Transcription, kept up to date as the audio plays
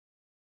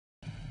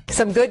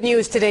Some good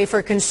news today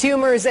for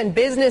consumers and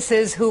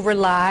businesses who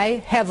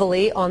rely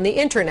heavily on the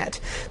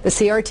internet. The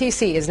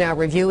CRTC is now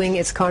reviewing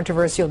its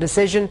controversial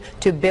decision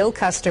to bill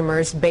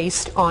customers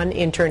based on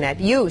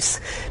internet use.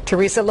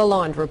 Teresa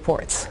Lalonde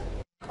reports.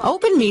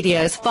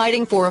 OpenMedia is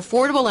fighting for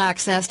affordable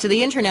access to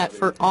the internet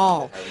for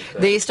all.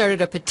 They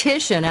started a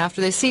petition after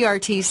the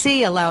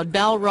CRTC allowed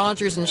Bell,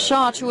 Rogers and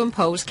Shaw to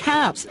impose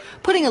caps,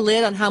 putting a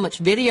lid on how much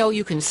video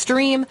you can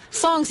stream,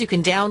 songs you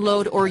can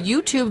download, or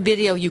YouTube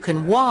video you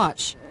can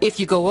watch. If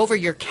you go over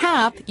your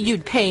cap,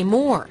 you'd pay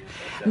more.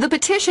 The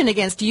petition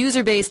against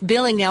user-based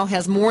billing now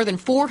has more than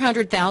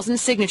 400,000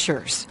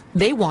 signatures.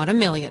 They want 1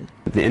 million.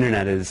 The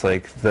internet is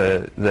like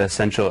the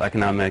essential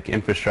economic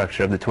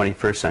infrastructure of the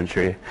 21st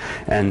century,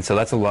 and so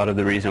that's a lot of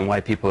the reason why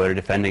people are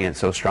defending it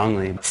so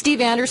strongly.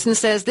 Steve Anderson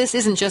says this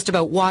isn't just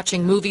about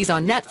watching movies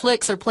on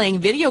Netflix or playing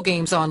video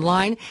games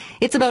online.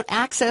 It's about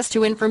access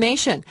to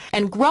information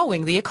and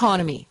growing the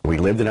economy. We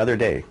lived another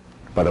day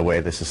by the way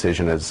this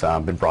decision has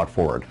been brought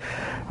forward.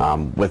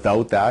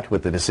 Without that,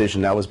 with the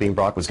decision that was being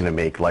brought, was going to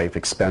make life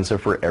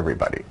expensive for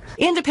everybody.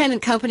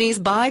 Independent companies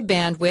buy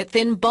bandwidth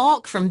in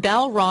bulk from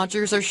Bell,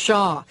 Rogers or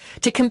Shaw.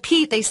 To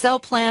compete, they sell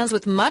plans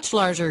with much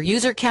larger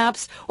user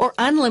caps or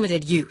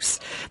unlimited use.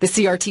 The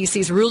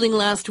CRTC's ruling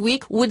last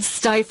week would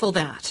stifle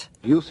that.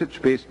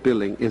 Usage-based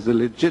billing is a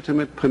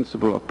legitimate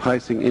principle of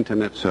pricing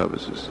internet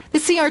services. The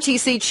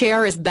CRTC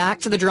chair is back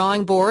to the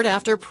drawing board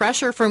after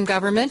pressure from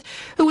government,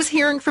 who was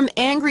hearing from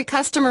angry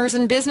customers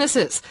and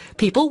businesses.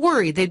 People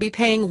worried they'd be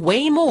paying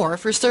way more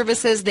for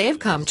services they've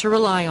come to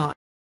rely on.